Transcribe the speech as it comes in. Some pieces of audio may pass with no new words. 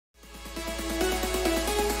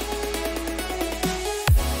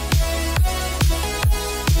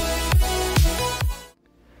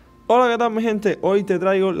Hola, ¿qué tal mi gente? Hoy te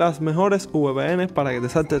traigo las mejores VPNs para que te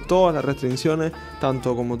salte todas las restricciones,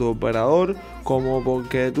 tanto como tu operador, como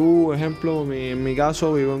porque tú, ejemplo, en mi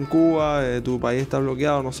caso vivo en Cuba, tu país está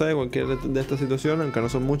bloqueado, no sé, cualquier de estas situaciones, aunque no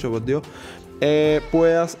son muchas, por Dios,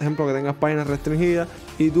 puedas, ejemplo, que tengas páginas restringidas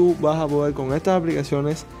y tú vas a poder con estas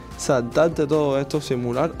aplicaciones saltarte todo esto,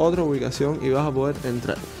 simular otra ubicación y vas a poder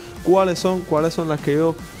entrar. ¿Cuáles son las que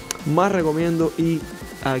yo más recomiendo? Y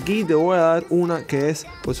aquí te voy a dar una que es,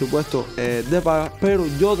 por supuesto, de paga, pero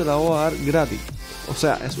yo te la voy a dar gratis. O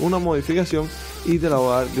sea, es una modificación y te la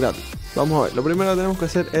voy a dar gratis. Vamos a ver, lo primero que tenemos que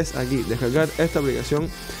hacer es aquí, descargar esta aplicación.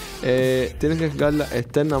 Tienes que descargarla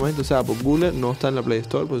externamente, o sea, por Google, no está en la Play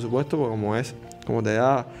Store, por supuesto, porque como te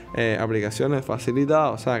da aplicaciones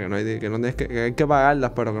facilitadas, o sea, que hay que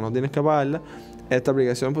pagarlas, pero que no tienes que pagarlas. Esta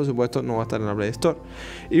aplicación, por supuesto, no va a estar en la Play Store.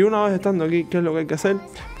 Y una vez estando aquí, ¿qué es lo que hay que hacer?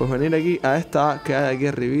 Pues venir aquí a esta que hay aquí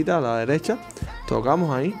arribita, a la derecha.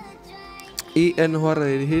 Tocamos ahí y él nos va a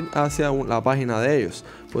redirigir hacia la página de ellos,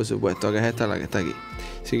 por supuesto, que es esta la que está aquí.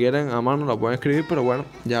 Si quieren a mano la pueden escribir, pero bueno,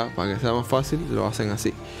 ya para que sea más fácil lo hacen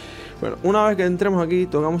así. Bueno, una vez que entremos aquí,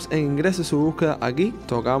 tocamos en ingreso su búsqueda aquí,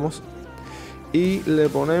 tocamos y le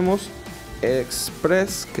ponemos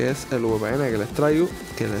Express, que es el VPN que les traigo,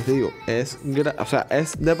 que les digo es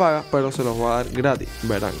de paga, pero se los voy a dar gratis.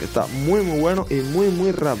 Verán que está muy bueno y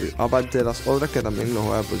muy rápido, aparte de las otras que también los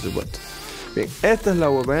voy a dar, por supuesto. Bien, esta es la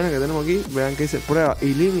VPN que tenemos aquí. Vean que dice prueba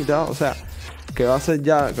ilimitada, o sea que va a ser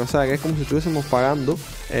ya, o sea que es como si estuviésemos pagando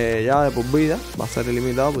ya de por vida. Va a ser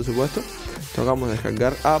ilimitado, por supuesto. Tocamos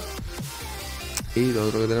descargar app y lo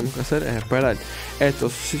otro que tenemos que hacer es esperar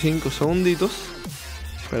estos 5 segunditos.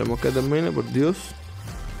 Esperemos que termine, por Dios.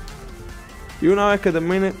 Y una vez que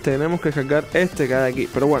termine, tenemos que descargar este que hay aquí.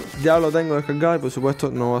 Pero bueno, ya lo tengo descargado y por supuesto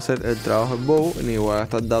no va a ser el trabajo en bobo, ni voy a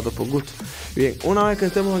gastar datos por gusto. Bien, una vez que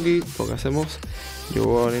estemos aquí, lo que hacemos, yo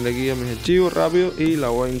voy a venir aquí a mis archivos rápido y la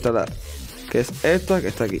voy a instalar. Que es esta que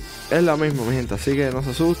está aquí. Es la misma, mi gente, así que no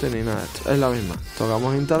se asusten ni nada de esto. Es la misma.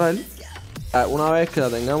 Tocamos instalar. Una vez que la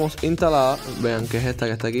tengamos instalada, vean que es esta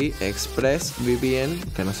que está aquí, Express VPN,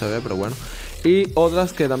 que no se ve, pero bueno. Y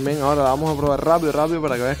otras que también ahora la vamos a probar rápido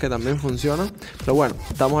para que veas que también funciona. Pero bueno,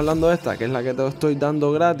 estamos hablando de esta, que es la que te estoy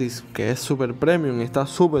dando gratis, que es super premium y está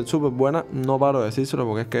súper buena. No paro de decírselo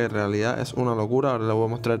porque es que en realidad es una locura. Ahora les voy a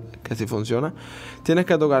mostrar que sí funciona. Tienes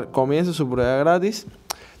que tocar comienza su prueba gratis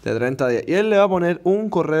de 30 días. Y él le va a poner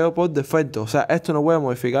un correo por defecto. O sea, esto no voy a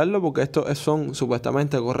modificarlo porque estos son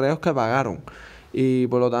supuestamente correos que pagaron. Y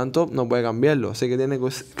por lo tanto no puede cambiarlo. Así que tiene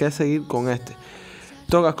que seguir con este.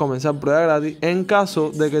 Tocas comenzar prueba gratis. En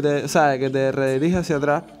caso de que te redirija hacia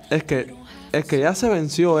atrás, es que ya se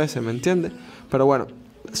venció ese, ¿me entiendes? Pero bueno,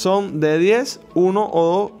 son de 10, 1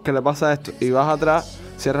 o 2 que le pasa esto. Y vas atrás,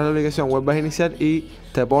 cierras la aplicación, vuelves a iniciar y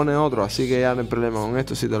te pone otro. Así que ya no hay problema con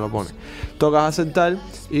esto si te lo pone. Tocas aceptar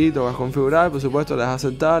y tocas configurar, por supuesto le das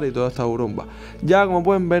aceptar y toda esta burumba. Ya como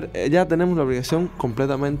pueden ver, ya tenemos la aplicación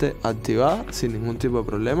completamente activada, sin ningún tipo de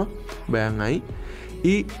problema. Vean ahí.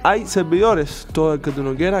 Y hay servidores, todo el que tú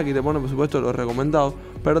no quieras. Aquí te pone por supuesto los recomendados,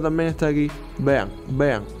 pero también está aquí. Vean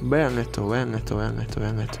esto. Vean esto.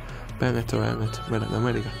 Mira, de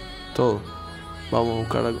América, todo. Vamos a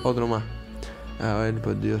buscar otro más. A ver,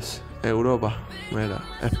 por Dios. Europa, mira,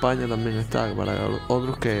 España también está. Para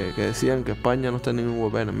otros que decían que España no está en ningún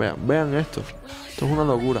VPN. Vean esto. Esto es una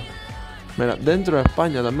locura. Mira, dentro de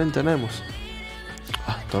España también tenemos.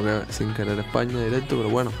 Toqué sin querer España directo, pero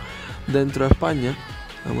bueno. Dentro de España,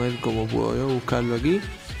 vamos a ver cómo puedo yo buscarlo aquí.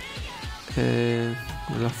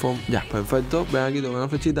 Ya, perfecto. Vean aquí, tocan la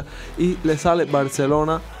flechita y le sale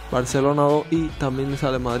Barcelona 2 y también le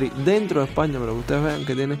sale Madrid dentro de España, pero que ustedes vean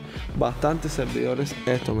que tiene bastantes servidores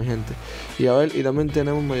esto, mi gente. Y a ver, y también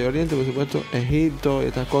tenemos Medio Oriente, por supuesto, Egipto y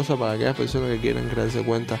estas cosas para aquellas personas que quieran crearse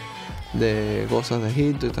cuenta de cosas de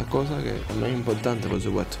Egipto y estas cosas, que también es importante, por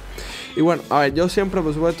supuesto. Y bueno, a ver, yo siempre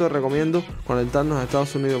por supuesto recomiendo conectarnos a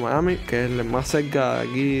Estados Unidos, Miami, que es el más cerca de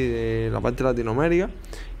aquí de la parte de Latinoamérica,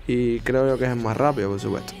 y creo yo que es el más rápido, por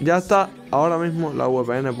supuesto. Ya está ahora mismo la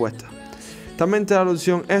VPN puesta. También te da la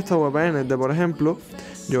opción esta VPN de, por ejemplo,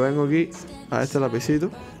 yo vengo aquí a este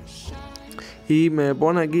lapicito y me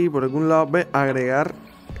pone aquí por algún lado, ve, agregar,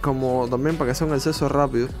 como también para que sea un acceso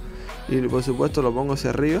rápido, y por supuesto lo pongo hacia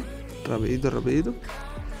arriba, rapidito,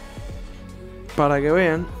 para que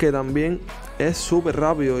vean que también es súper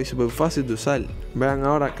rápido y súper fácil de usar. Vean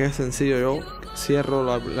ahora que es sencillo. Yo cierro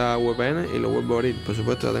la VPN y lo vuelvo a abrir. Por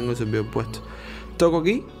supuesto ya tengo el servidor puesto. Toco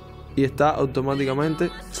aquí y está automáticamente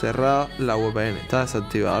cerrada la VPN. Está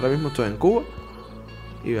desactivada. Ahora mismo estoy en Cuba.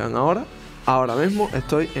 Y vean ahora mismo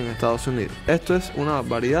estoy en Estados Unidos. Esto es una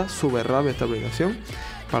barbaridad, súper rápida esta aplicación.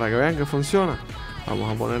 Para que vean que funciona.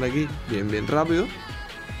 Vamos a poner aquí bien rápido.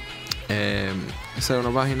 Esa es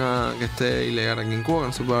una página que esté ilegal aquí en Cuba, que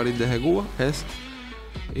no se puede abrir desde Cuba. Es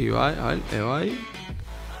eBay, a ver, eBay.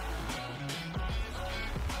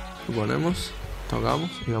 Lo ponemos, tocamos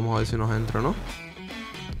y vamos a ver si nos entra o no.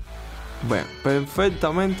 Bueno,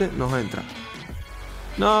 perfectamente nos entra.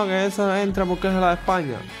 No, que esa entra porque es la de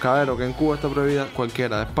España. Claro, que en Cuba está prohibida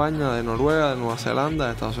cualquiera, de España, de Noruega, de Nueva Zelanda,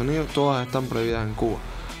 de Estados Unidos, todas están prohibidas en Cuba.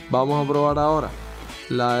 Vamos a probar ahora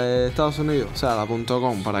la de Estados Unidos, o sea, la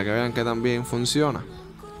 .com, para que vean que también funciona.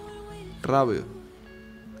 Rápido.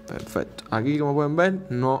 Perfecto. Aquí, como pueden ver,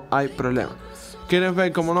 no hay problema. ¿Quieres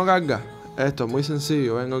ver cómo no carga? Esto es muy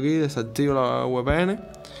sencillo. Vengo aquí, desactivo la VPN.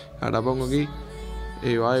 Ahora pongo aquí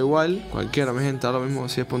y va igual, cualquiera, mi gente, da lo mismo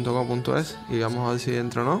si es .com.es, y vamos a ver si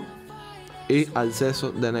entra o no. Y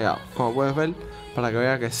acceso denegado. Como puedes ver, para que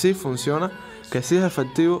vean que sí funciona, que sí es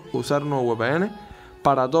efectivo usar un VPN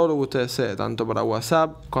para todo lo que usted desee, tanto para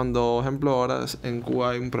WhatsApp, cuando, por ejemplo, ahora en Cuba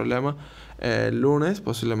hay un problema, el lunes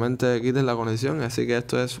posiblemente quiten la conexión, así que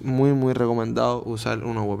esto es muy recomendado usar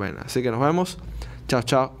un VPN. Así que nos vemos,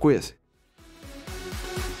 chao, cuídese.